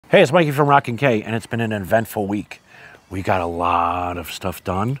Hey, it's Mikey from Rockin' K, and it's been an eventful week. We got a lot of stuff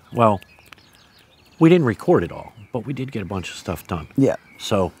done. Well, we didn't record it all, but we did get a bunch of stuff done. Yeah.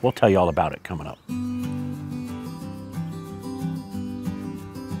 So we'll tell you all about it coming up.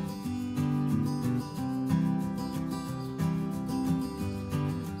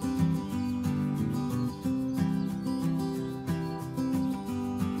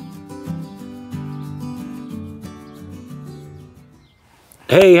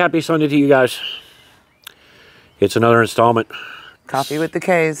 Hey, happy Sunday to you guys. It's another installment. Coffee with the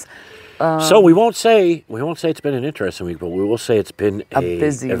K's. So we won't say it's been an interesting week, but we will say it's been a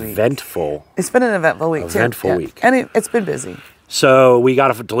busy eventful week. It's been an eventful week too. Eventful week. And it's been busy. So we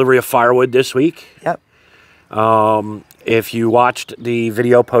got a delivery of firewood this week. Yep. If you watched the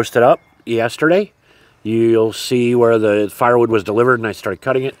video posted up yesterday, you'll see where the firewood was delivered and I started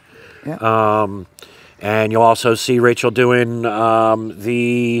cutting it. Yep. And you'll also see Rachel doing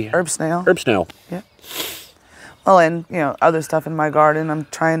the herb snail. Herb snail. Yeah. Well, and other stuff in my garden. I'm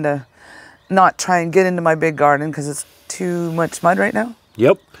trying to not try and get into my big garden because it's too much mud right now.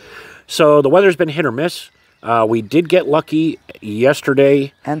 Yep. So the weather's been hit or miss. We did get lucky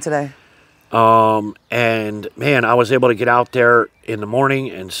yesterday and today. And man, I was able to get out there in the morning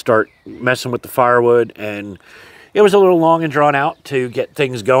and start messing with the firewood, and it was a little long and drawn out to get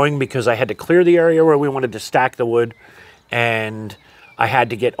things going because I had to clear the area where we wanted to stack the wood, and I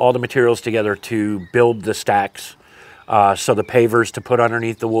had to get all the materials together to build the stacks. So the pavers to put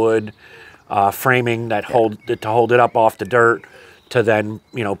underneath the wood, framing that hold it up off the dirt, to then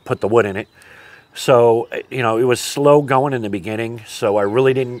put the wood in it. So it was slow going in the beginning. So I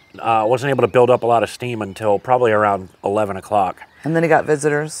really wasn't able to build up a lot of steam until probably around 11 o'clock. And then you got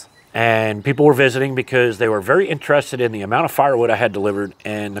visitors. And people were visiting because they were very interested in the amount of firewood I had delivered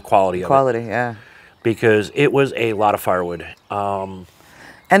and the quality of it. Quality, yeah. Because it was a lot of firewood. And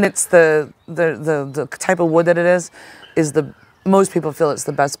it's the type of wood that it is most people feel it's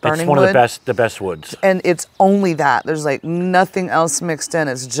the best burning wood. It's one of the best woods. And it's only that. There's like nothing else mixed in.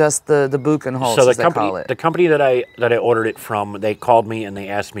 It's just the buchenholz, so as they call it. The company that I ordered it from, they called me and they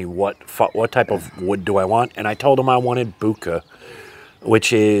asked me what type of wood do I want, and I told them I wanted bucha,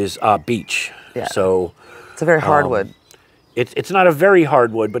 which is beech. Yeah. So it's a very hard wood. It's not a very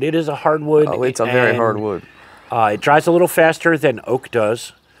hard wood, but it is a hard wood. Oh, it's a very hard wood. It dries a little faster than oak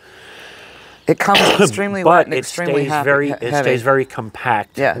does. It comes extremely wet and extremely heavy. It stays very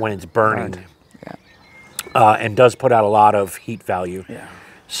compact when it's burning. Yeah. And does put out a lot of heat value. Yeah.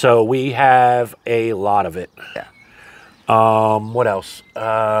 So we have a lot of it. Yeah. What else?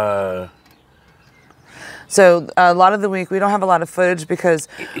 So a lot of the week, we don't have a lot of footage because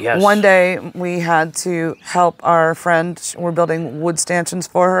one day we had to help our friend. We're building wood stanchions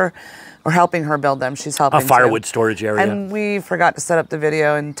for her, or helping her build them. She's helping a firewood storage area. And we forgot to set up the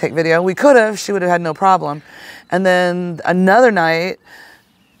video and take video. We could have. She would have had no problem. And then another night,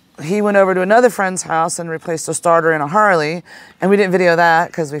 he went over to another friend's house and replaced a starter in a Harley. And we didn't video that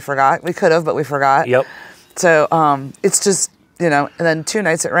because we forgot. We could have, but we forgot. Yep. So it's just... and then 2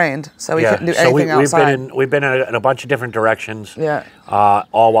 nights it rained, so we couldn't do anything outside. We've been in a bunch of different directions. Yeah.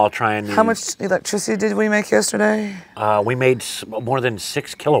 All while trying to... How much electricity did we make yesterday? We made more than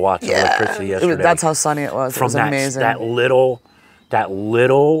 6 kilowatts of electricity yesterday. That's how sunny it was. It was amazing. That little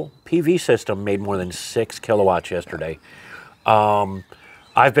PV system made more than 6 kilowatts yesterday.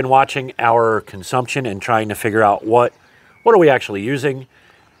 I've been watching our consumption and trying to figure out what are we actually using,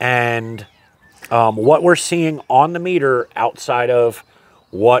 and... what we're seeing on the meter outside of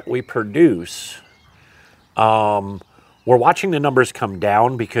what we produce, we're watching the numbers come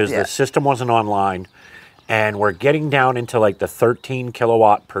down because the system wasn't online, and we're getting down into like the 13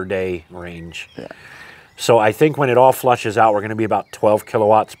 kilowatt per day range. Yeah. So I think when it all flushes out, we're going to be about 12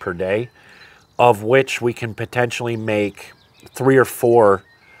 kilowatts per day, of which we can potentially make 3 or 4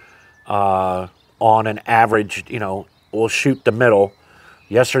 on an average. We'll shoot the middle.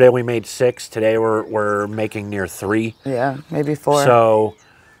 Yesterday we made 6. Today we're making near 3. Yeah, maybe 4. So,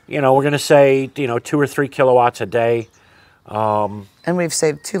 we're going to say 2 or 3 kilowatts a day. And we've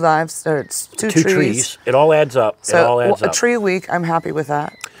saved 2 lives, or it's 2 trees. It all adds up. So a tree a week, I'm happy with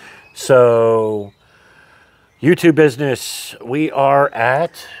that. So, YouTube business, we are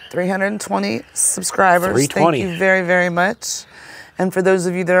at 320 subscribers. 320. Thank you very, very much. And for those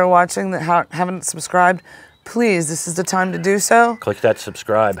of you that are watching that haven't subscribed, please, this is the time to do so. Click that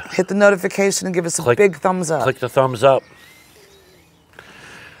subscribe. Hit the notification and give us a big thumbs up. Click the thumbs up.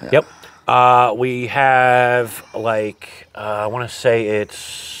 Yep. We have, I want to say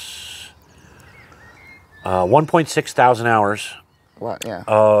it's 1.6 thousand hours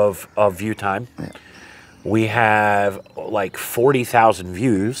of view time. We have like 40,000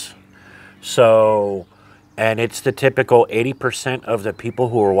 views. So, and it's the typical 80% of the people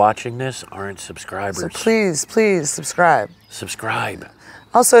who are watching this aren't subscribers. So please, please subscribe. Subscribe.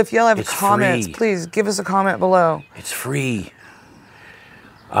 Also, if y'all have It's comments, free. please give us a comment below. It's free.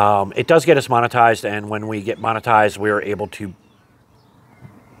 It does get us monetized, and when we get monetized, we are able to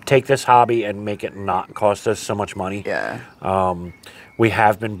take this hobby and make it not cost us so much money. Yeah. We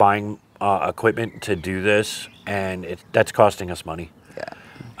have been buying equipment to do this, and that's costing us money. Yeah.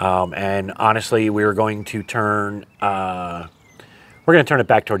 And honestly, we're going to turn it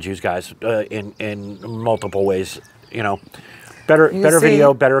back towards you guys in multiple ways. You know, better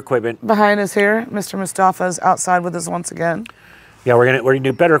video, better equipment. Behind us here, Mr. Mustafa's outside with us once again. Yeah, we're gonna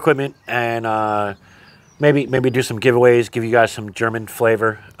do better equipment and maybe do some giveaways, give you guys some German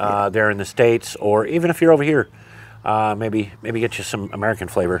flavor there in the States, or even if you're over here, maybe get you some American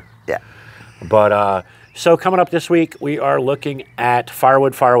flavor. Yeah. But so coming up this week, we are looking at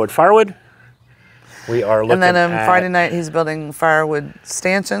firewood. We are looking and then at Friday night, he's building firewood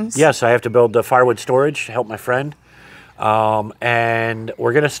stanchions. Yes, I have to build the firewood storage to help my friend. And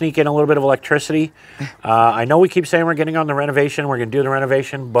we're going to sneak in a little bit of electricity. I know we keep saying we're getting on the renovation. We're going to do the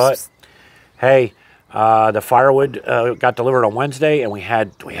renovation, but hey, the firewood got delivered on Wednesday, and we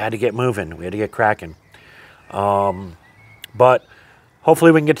had to get moving. We had to get cracking. But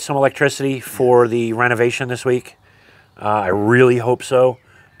hopefully we can get some electricity for the renovation this week. I really hope so,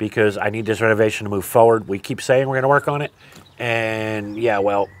 because I need this renovation to move forward. We keep saying we're going to work on it, and yeah,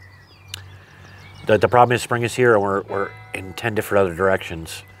 well, the problem is spring is here, and we're in 10 different other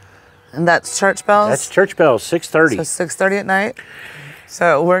directions. And that's church bells? That's church bells, 6:30. So 6:30 at night.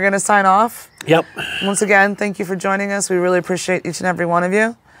 So we're going to sign off. Yep. Once again, thank you for joining us. We really appreciate each and every one of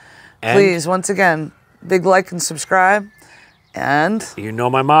you. And please, once again, big like and subscribe. And you know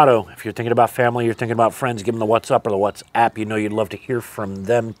my motto. If you're thinking about family, you're thinking about friends, give them the WhatsApp or the WhatsApp. You know you'd love to hear from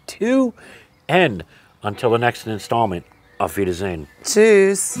them too. And until the next installment, auf Wiedersehen.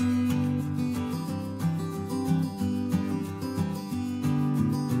 Tschüss.